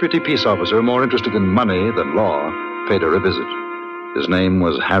left, a deputy peace officer more interested in money than law paid her a visit. His name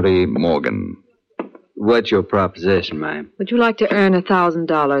was Harry Morgan. What's your proposition, ma'am? Would you like to earn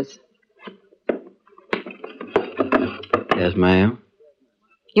 $1,000? Yes, ma'am.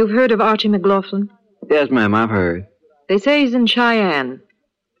 You've heard of Archie McLaughlin? Yes, ma'am, I've heard. They say he's in Cheyenne.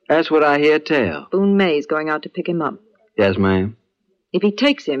 That's what I hear tell. Boone May's going out to pick him up. Yes, ma'am. If he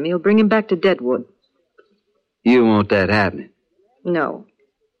takes him, he'll bring him back to Deadwood. You want that happening? No.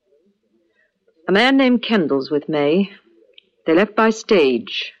 A man named Kendall's with May. They left by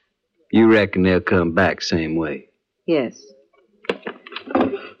stage. You reckon they'll come back same way? Yes.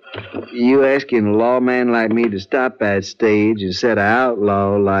 You asking a lawman like me to stop that stage and set an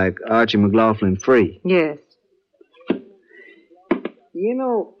outlaw like Archie McLaughlin free? Yes. You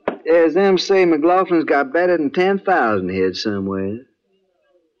know, as them say, McLaughlin's got better than 10,000 hid somewhere.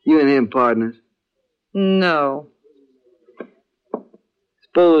 You and him partners? No.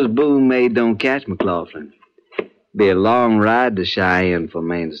 Suppose Boone May don't catch McLaughlin. Be a long ride to Cheyenne for a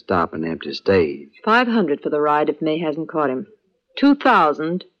man to stop an empty stage. $500 for the ride if May hasn't caught him.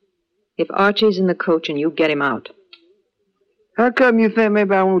 $2,000 if Archie's in the coach and you get him out. How come you think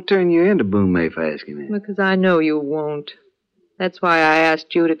maybe I won't turn you into Boone May for asking that? Because I know you won't. That's why I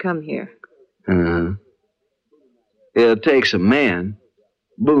asked you to come here. Uh-huh. It'll take some men.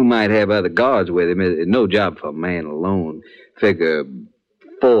 Boone might have other guards with him. It's no job for a man alone. Figure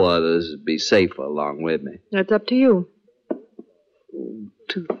 4 others would be safer along with me. That's up to you.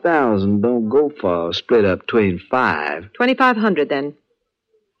 2,000 don't go far. Split up between 5. 2,500 then.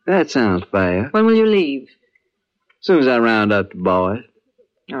 That sounds fair. When will you leave? As soon as I round up the boys.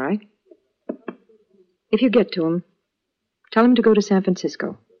 All right. If you get to him, tell him to go to San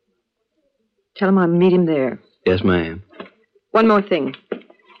Francisco. Tell him I'll meet him there. Yes, ma'am. One more thing.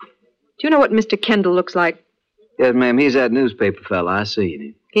 Do you know what Mr. Kendall looks like? Yes, ma'am. He's that newspaper fella. I seen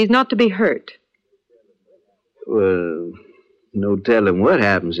him. He's not to be hurt. Well, no telling what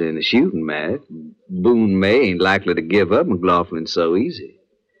happens in a shooting match. Boone May ain't likely to give up McLaughlin so easy.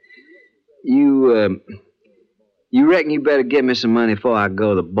 You reckon you better give me some money before I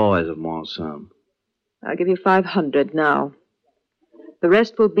go? The boys will want some. I'll give you $500 now. The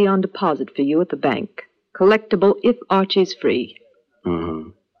rest will be on deposit for you at the bank. Collectible if Archie's free.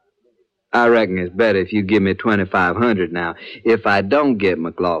 Uh-huh. I reckon it's better if you give me $2,500 now. If I don't get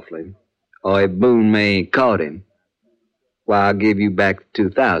McLaughlin, or if Boone May ain't caught him, well, I'll give you back the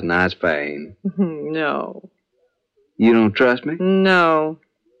 $2,000. That's fair, ain't it? No. You don't trust me? No.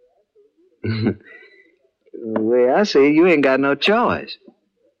 Well, I see you ain't got no choice.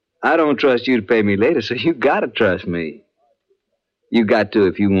 I don't trust you to pay me later, so you gotta trust me. You got to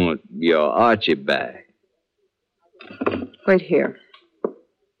if you want your Archie back. Wait here.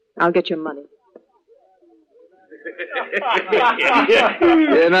 I'll get your money.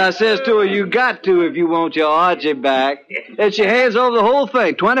 And I says to her, you got to if you want your Archie back. And she hands over the whole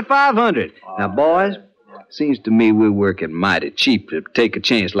thing, $2,500. Now, boys, seems to me we're working mighty cheap to take a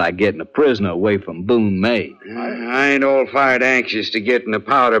chance like getting a prisoner away from Boone May. I ain't all fired anxious to get in a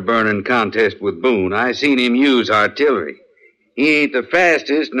powder-burning contest with Boone. I seen him use artillery. He ain't the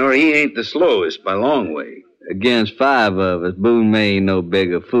fastest, nor he ain't the slowest by a long way. Against 5 of us, Boone May ain't no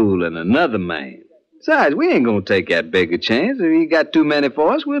bigger fool than another man. Besides, we ain't gonna take that big a chance. If he got too many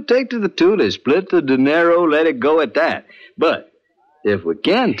for us, we'll take to the Tule, split the dinero, let it go at that. But if we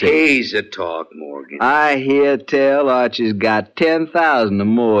can take... Ease the talk, Morgan. I hear tell Archie's got 10,000 or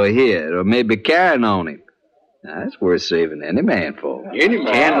more here, or maybe carrying on him. Now, that's worth saving any man for. Any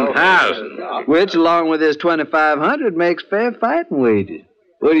man? 10,000. Which, along with his 2,500, makes fair fighting wages.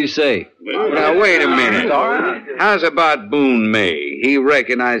 What do you say? Now, wait a minute. How's about Boone May? He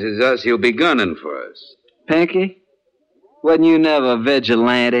recognizes us. He'll be gunning for us. Pinky, wasn't you never a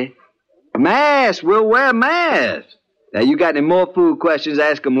vigilante? Mask. We'll wear masks. Now, you got any more food questions,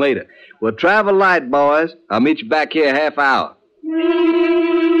 ask them later. Well, travel light, boys. I'll meet you back here half hour.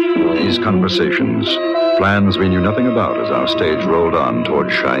 These conversations, plans we knew nothing about as our stage rolled on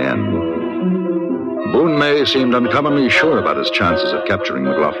toward Cheyenne. Boone May seemed uncommonly sure about his chances of capturing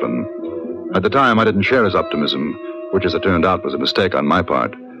McLaughlin. At the time, I didn't share his optimism, which, as it turned out, was a mistake on my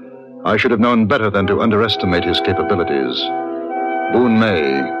part. I should have known better than to underestimate his capabilities. Boone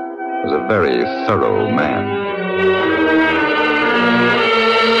May was a very thorough man.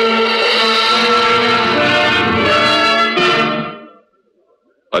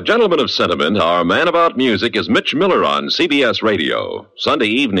 A gentleman of sentiment, our man about music, is Mitch Miller on CBS Radio. Sunday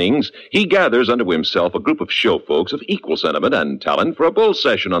evenings, he gathers unto himself a group of show folks of equal sentiment and talent for a bull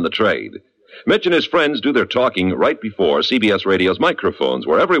session on the trade. Mitch and his friends do their talking right before CBS Radio's microphones,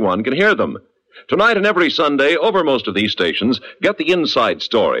 where everyone can hear them. Tonight and every Sunday, over most of these stations, get the inside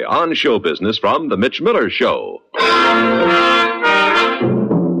story on show business from The Mitch Miller Show.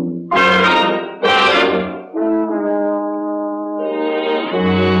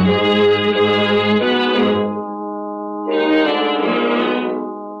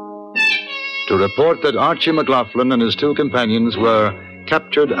 To report that Archie McLaughlin and his two companions were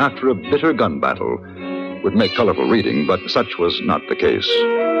captured after a bitter gun battle would make colorful reading, but such was not the case.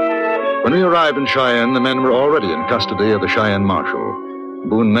 When we arrived in Cheyenne, the men were already in custody of the Cheyenne marshal.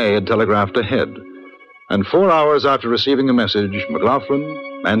 Boone May had telegraphed ahead, and 4 hours after receiving the message,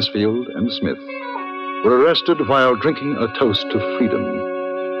 McLaughlin, Mansfield, and Smith were arrested while drinking a toast to freedom.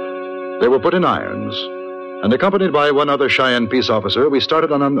 They were put in irons, and accompanied by one other Cheyenne peace officer, we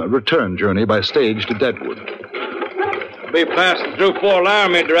started on a return journey by stage to Deadwood. Be passing through Fort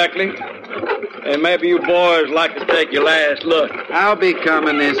Laramie directly. And maybe you boys like to take your last look. I'll be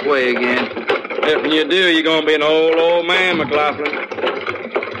coming this way again. If you do, you're going to be an old man, McLaughlin.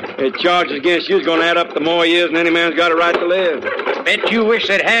 The charges against you is going to add up to more years than any man's got a right to live. Bet you wish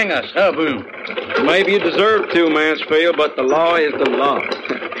they'd hang us, huh, Boone? Maybe you deserve to, Mansfield, but the law is the law.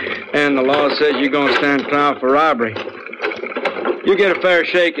 And the law says you're going to stand trial for robbery. You get a fair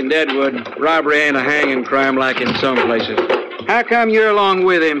shake in Deadwood. Robbery ain't a hanging crime like in some places. How come you're along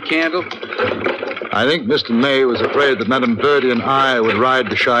with him, Kendall? I think Mr. May was afraid that Madame Birdie and I would ride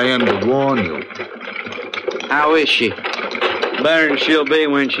to Cheyenne to warn you. How is she? Better than she'll be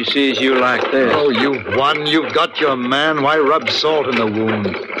when she sees you like this. Oh, you've won. You've got your man. Why rub salt in the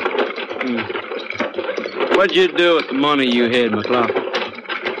wound? What'd you do with the money you hid, McLaughlin?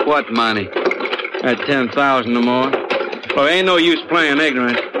 What money? That 10,000 or more. Well, ain't no use playing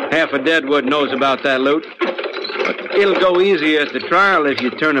ignorant. Half of Deadwood knows about that loot. But it'll go easier at the trial if you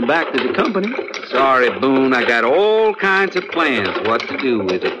turn it back to the company. Sorry, Boone. I got all kinds of plans what to do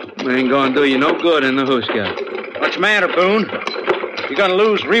with it. It ain't gonna do you no good in the Hooska. What's the matter, Boone? You gonna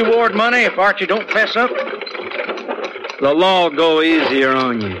lose reward money if Archie don't fess up? The law'll go easier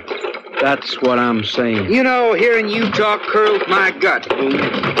on you. That's what I'm saying. You know, hearing you talk curls my guts, Boone.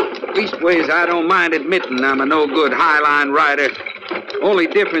 Leastways, I don't mind admitting I'm a no-good highline rider. Only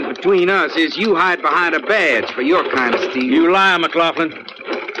difference between us is you hide behind a badge for your kind of steal. You lie, McLaughlin.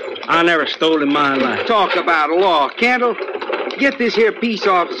 I never stole in my life. Talk about law, Kendall. Get this here peace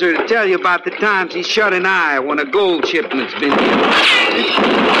officer to tell you about the times he shut an eye when a gold shipment's been here.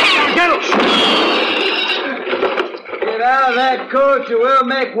 Kendall! Get out of that coach or we'll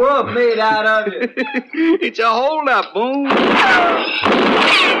make wolf meat out of you. It's a hold-up, Boone.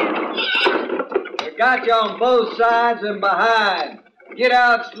 We got you on both sides and behind. Get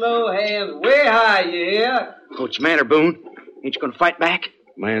out slow, hands way high, you hear? What's the matter, Boone? Ain't you gonna fight back?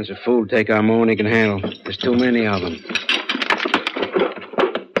 Man's a fool to take our more than he can handle. There's too many of them.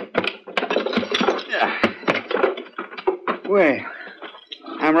 Well,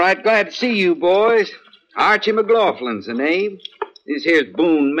 I'm right glad to see you, boys. Archie McLaughlin's the name. This here's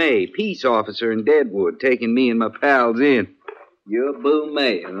Boone May, peace officer in Deadwood, taking me and my pals in. You're Boone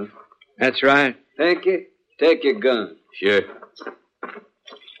May, huh? That's right. Thank you. Take your gun. Sure.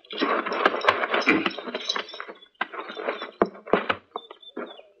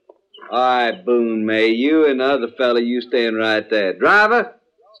 All right, Boone May, you and the other fella, you stand right there. Driver,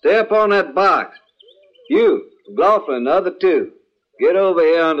 stay up on that box. You, McLaughlin, the other two, get over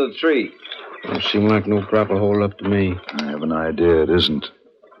here under the tree. Don't seem like no proper hold up to me. I have an idea it isn't.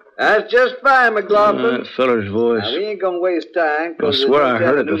 That's just fine, McLaughlin. That feller's voice. Now, we ain't gonna waste time. I swear I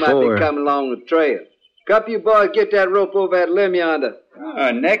heard it before. Might be coming along the trail. Couple you boys get that rope over that limb yonder.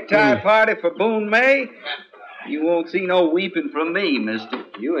 A necktie party for Boone May? You won't see no weeping from me, mister.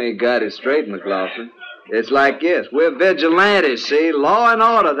 You ain't got it straight, McLaughlin. It's like this. We're vigilantes, see? Law and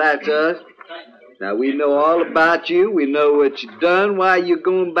order, that's us. Now, we know all about you. We know what you done, why you're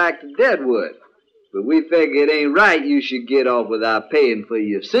going back to Deadwood. But we figure it ain't right you should get off without paying for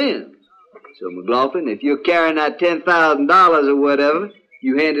your sins. So, McLaughlin, if you're carrying that $10,000 or whatever,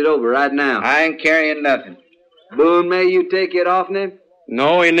 you hand it over right now. I ain't carrying nothing. Boone, may you take it off him?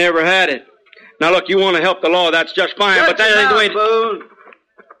 No, he never had it. Now, look, you want to help the law, that's just fine, but that ain't the way... Boone.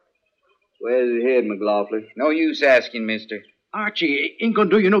 Where's his head, McLaughlin? No use asking, mister. Archie, ain't gonna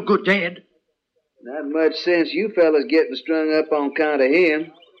do you no good, Dad. Not much sense you fellas getting strung up on account of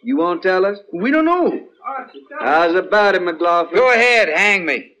him. You won't tell us? We don't know. How's about it, McLaughlin? Go ahead, hang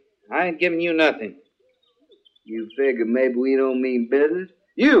me. I ain't giving you nothing. You figure maybe we don't mean business?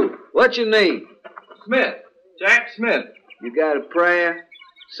 You, what's your name? Smith. Jack Smith. You got a prayer?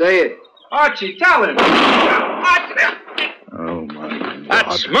 Say it. Archie, tell him. Oh, my God.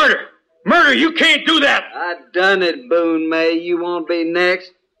 That's murder. Murder, you can't do that. I done it, Boone May. You won't be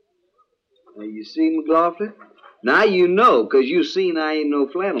next. Now, you see, McLaughlin? Now you know, 'cause you seen I ain't no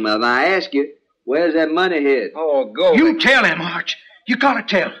flannel mouth. Now, I ask you, where's that money hid? Oh, go. You tell him, Arch. You gotta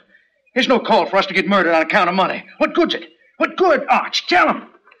tell. There's no call for us to get murdered on account of money. What good's it? What good, Arch? Tell him.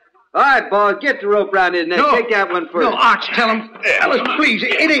 All right, boys, get the rope round his neck. No. Take that one first. No, Arch, tell him. Tell us, please.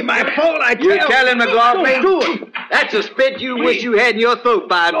 It ain't my fault. I tell You telling McLaughlin? Don't do it. That's a spit you wish you had in your throat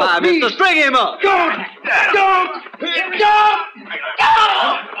by and by, please. mister. String him up. Don't!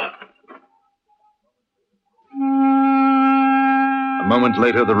 A moment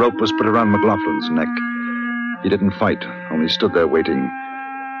later, the rope was put around McLaughlin's neck. He didn't fight, only stood there waiting.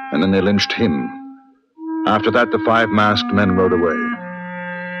 And then they lynched him. After that, the 5 masked men rode away.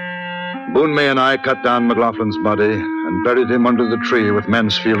 Boone May and I cut down McLaughlin's body and buried him under the tree with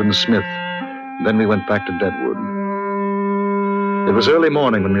Mansfield and Smith. Then we went back to Deadwood. It was early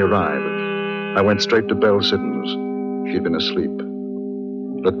morning when we arrived. I went straight to Belle Siddons. She'd been asleep.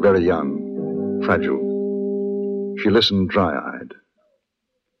 Looked very young, fragile. She listened dry-eyed.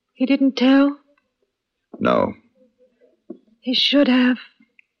 He didn't tell? No. He should have.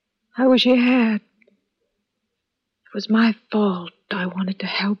 I wish he had. It was my fault. I wanted to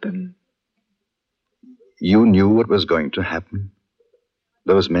help him. You knew what was going to happen?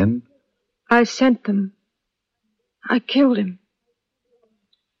 Those men? I sent them. I killed him.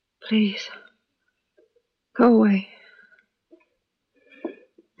 Please. Go away.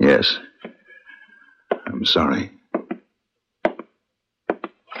 Yes. I'm sorry.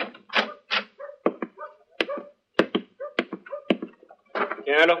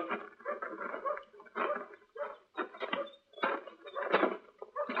 Candle?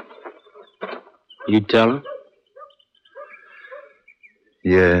 You tell him?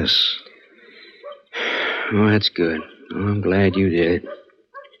 Yes. Oh, that's good. Oh, I'm glad you did.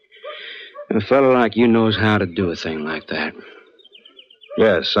 A fellow like you knows how to do a thing like that.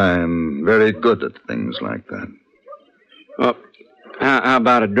 Yes, I'm very good at things like that. Well, how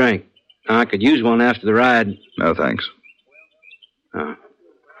about a drink? I could use one after the ride. No, thanks. Oh.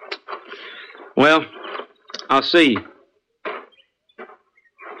 Well, I'll see you.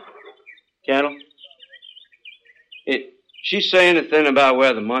 Cattle? Did she say anything about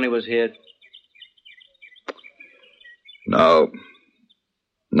where the money was hid? No.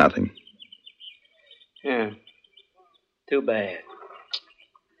 Nothing. Yeah. Too bad.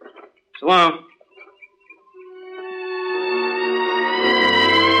 So long.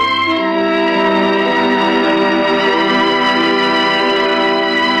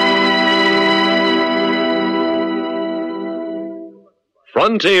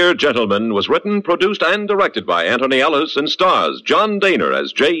 Frontier Gentleman was written, produced, and directed by Anthony Ellis and stars John Daner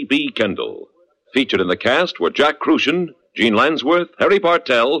as J.B. Kendall. Featured in the cast were Jack Crucian, Gene Lansworth, Harry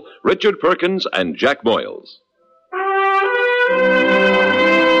Bartell, Richard Perkins, and Jack Moyles.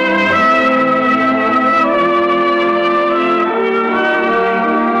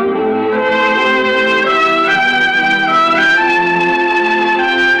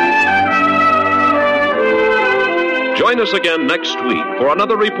 Join us again next week for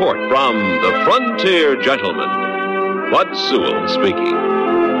another report from the Frontier Gentleman. Bud Sewell speaking.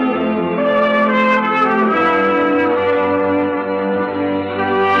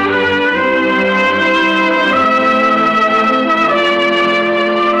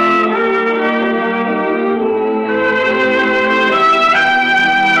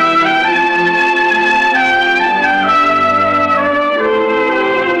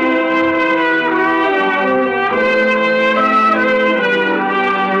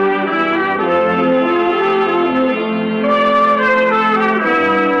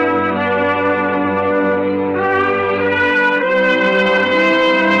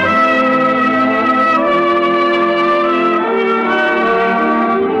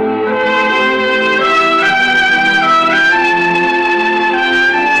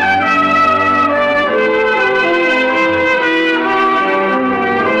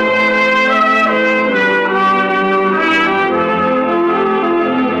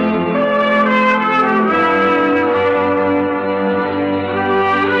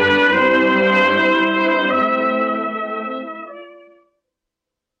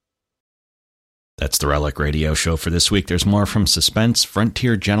 the Relic Radio Show for this week. There's more from Suspense,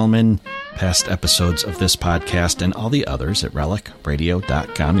 Frontier Gentlemen, past episodes of this podcast, and all the others at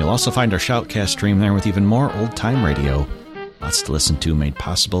relicradio.com. You'll also find our Shoutcast stream there with even more old-time radio. Lots to listen to, made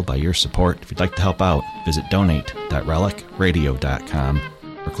possible by your support. If you'd like to help out, visit donate.relicradio.com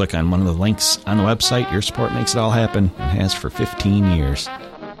or click on one of the links on the website. Your support makes it all happen and has for 15 years.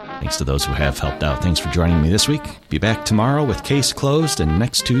 Thanks to those who have helped out. Thanks for joining me this week. Be back tomorrow with Case Closed and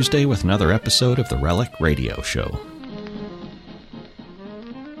next Tuesday with another episode of the Relic Radio Show.